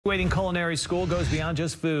Graduating culinary school goes beyond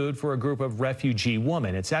just food for a group of refugee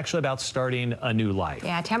women. It's actually about starting a new life.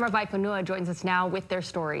 Yeah, Tamara Vaipanua joins us now with their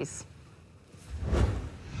stories.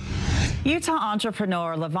 Utah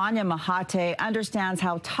entrepreneur Lavanya Mahate understands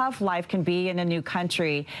how tough life can be in a new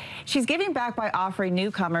country. She's giving back by offering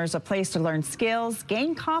newcomers a place to learn skills,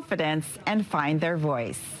 gain confidence, and find their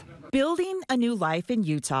voice. Building a new life in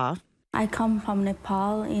Utah. I come from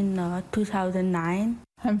Nepal in 2009.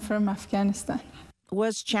 I'm from Afghanistan.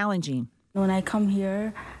 Was challenging. When I come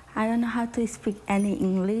here, I don't know how to speak any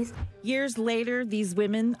English. Years later, these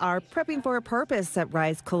women are prepping for a purpose at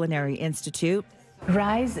Rise Culinary Institute.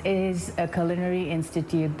 RISE is a culinary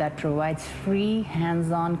institute that provides free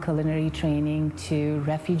hands-on culinary training to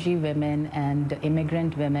refugee women and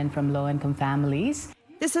immigrant women from low-income families.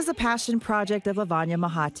 This is a passion project of Lavanya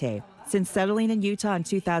Mahate. Since settling in Utah in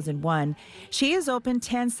 2001, she has opened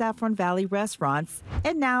 10 Saffron Valley restaurants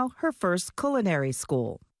and now her first culinary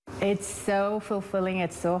school. It's so fulfilling,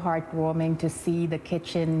 it's so heartwarming to see the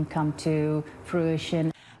kitchen come to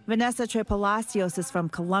fruition. Vanessa Trepalacios is from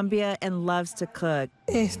Colombia and loves to cook.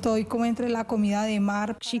 Estoy como entre la comida de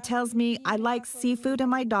mar. She tells me, I like seafood and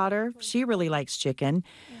my daughter, she really likes chicken.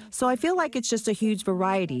 So I feel like it's just a huge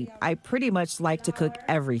variety. I pretty much like to cook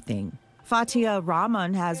everything. Fatia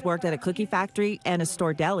Rahman has worked at a cookie factory and a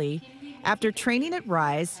store deli. After training at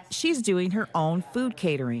Rise, she's doing her own food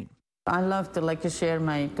catering. I love to share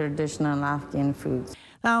my traditional Afghan foods.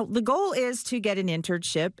 Now, the goal is to get an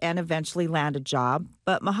internship and eventually land a job,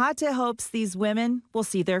 but Mahate hopes these women will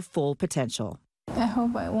see their full potential. I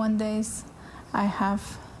hope one day I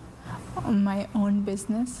have my own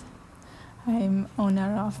business. I'm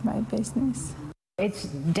owner of my business. It's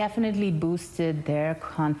definitely boosted their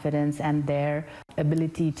confidence and their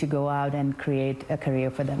ability to go out and create a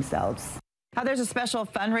career for themselves. Now, there's a special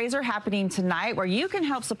fundraiser happening tonight where you can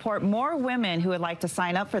help support more women who would like to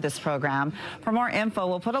sign up for this program. For more info,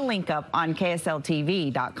 we'll put a link up on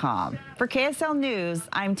KSLTV.com. For KSL News,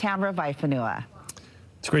 I'm Tamara Vaipanua.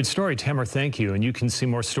 It's a great story, Tamara. Thank you. And you can see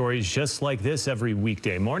more stories just like this every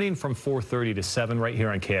weekday morning from 4:30 to 7 right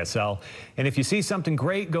here on KSL. And if you see something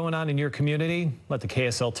great going on in your community, let the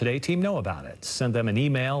KSL Today team know about it. Send them an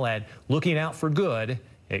email at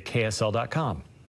lookingoutforgood@ksl.com.